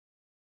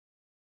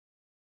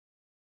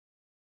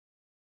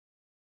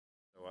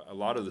a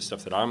lot of the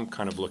stuff that I'm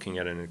kind of looking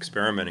at and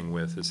experimenting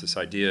with is this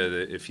idea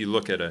that if you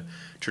look at a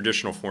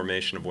traditional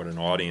formation of what an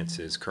audience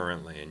is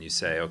currently, and you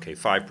say, okay,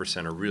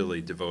 5% are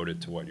really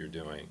devoted to what you're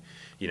doing,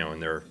 you know,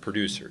 and they're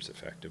producers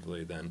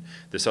effectively, then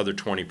this other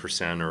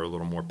 20% are a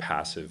little more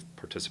passive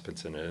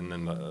participants in it, and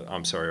then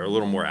are a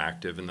little more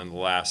active, and then the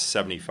last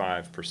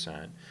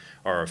 75%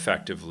 are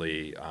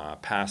effectively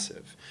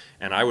passive.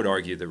 And I would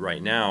argue that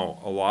right now,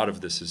 a lot of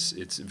this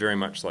it's very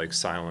much like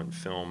silent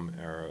film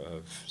era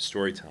of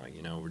storytelling.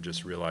 You know, we're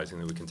just realizing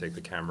that we can take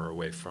the camera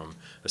away from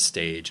a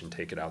stage and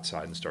take it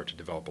outside and start to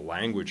develop a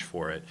language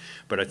for it.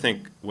 But I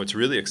think what's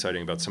really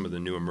exciting about some of the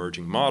new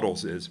emerging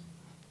models is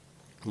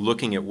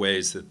looking at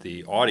ways that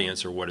the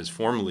audience, or what has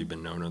formerly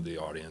been known as the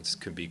audience,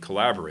 could be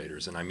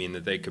collaborators. And I mean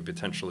that they could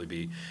potentially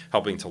be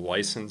helping to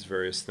license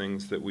various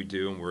things that we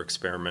do, and we're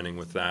experimenting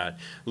with that,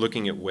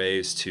 looking at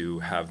ways to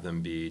have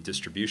them be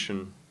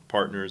distribution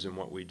partners in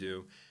what we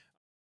do.